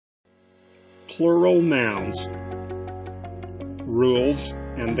Plural nouns. Rules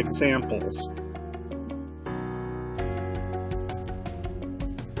and examples.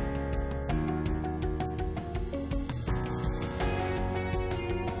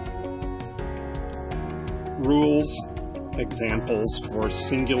 Rules, examples for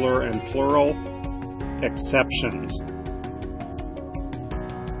singular and plural, exceptions.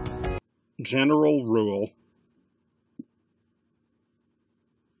 General rule.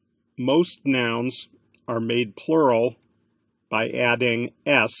 Most nouns are made plural by adding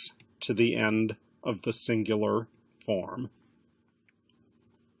s to the end of the singular form.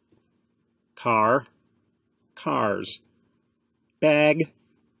 Car, cars. Bag,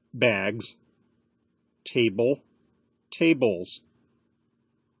 bags. Table, tables.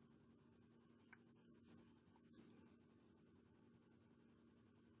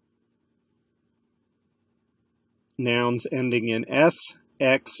 Nouns ending in s,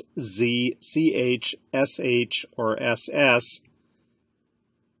 x, z, ch, sh, or ss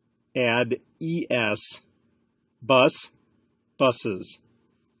add es. Bus, buses.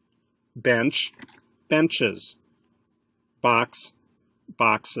 Bench, benches. Box,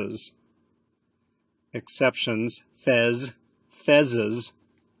 boxes. Exceptions: fez, fezzes.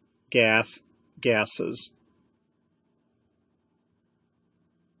 Gas, gases.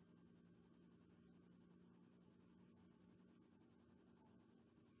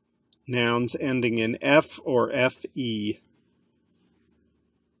 Nouns ending in f or fe.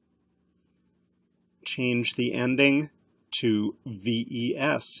 Change the ending to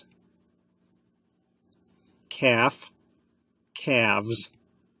ves. Calf, calves.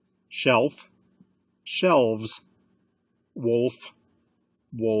 Shelf, shelves. Wolf,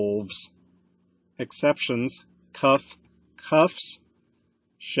 wolves. Exceptions: cuff, cuffs.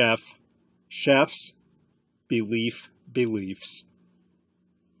 Chef, chefs. Belief, beliefs.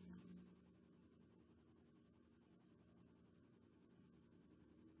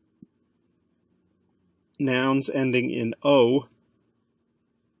 Nouns ending in o.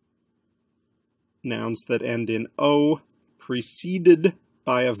 Nouns that end in o preceded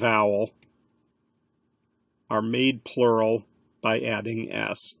by a vowel are made plural by adding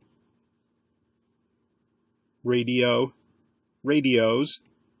s. Radio, radios.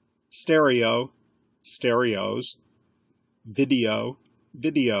 Stereo, stereos. Video,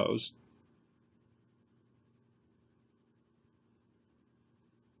 videos.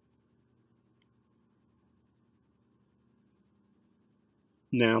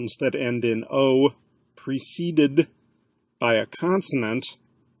 Nouns that end in o preceded by a consonant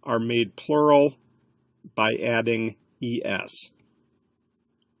are made plural by adding es.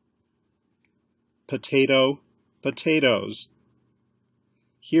 Potato, potatoes.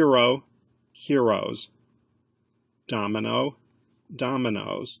 Hero, heroes. Domino,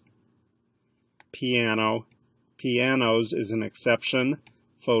 dominoes. Piano, pianos is an exception.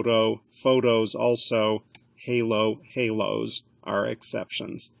 Photo, photos also. Halo, halos are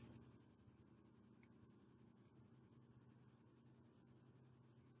exceptions.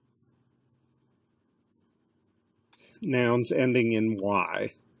 Nouns ending in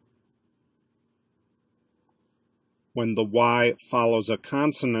y. When the y follows a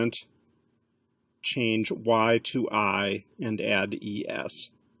consonant, change y to I and add es.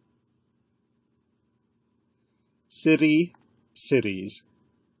 City, cities.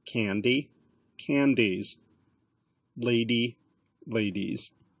 Candy, candies. Lady,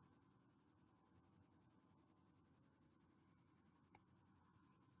 ladies.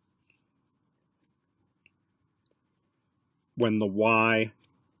 When the y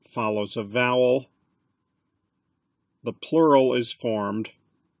follows a vowel, the plural is formed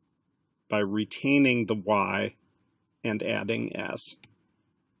by retaining the y and adding s.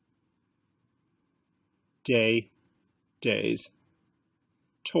 Day, days.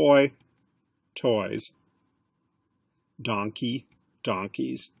 Toy, toys. Donkey,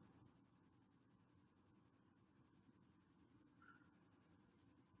 donkeys.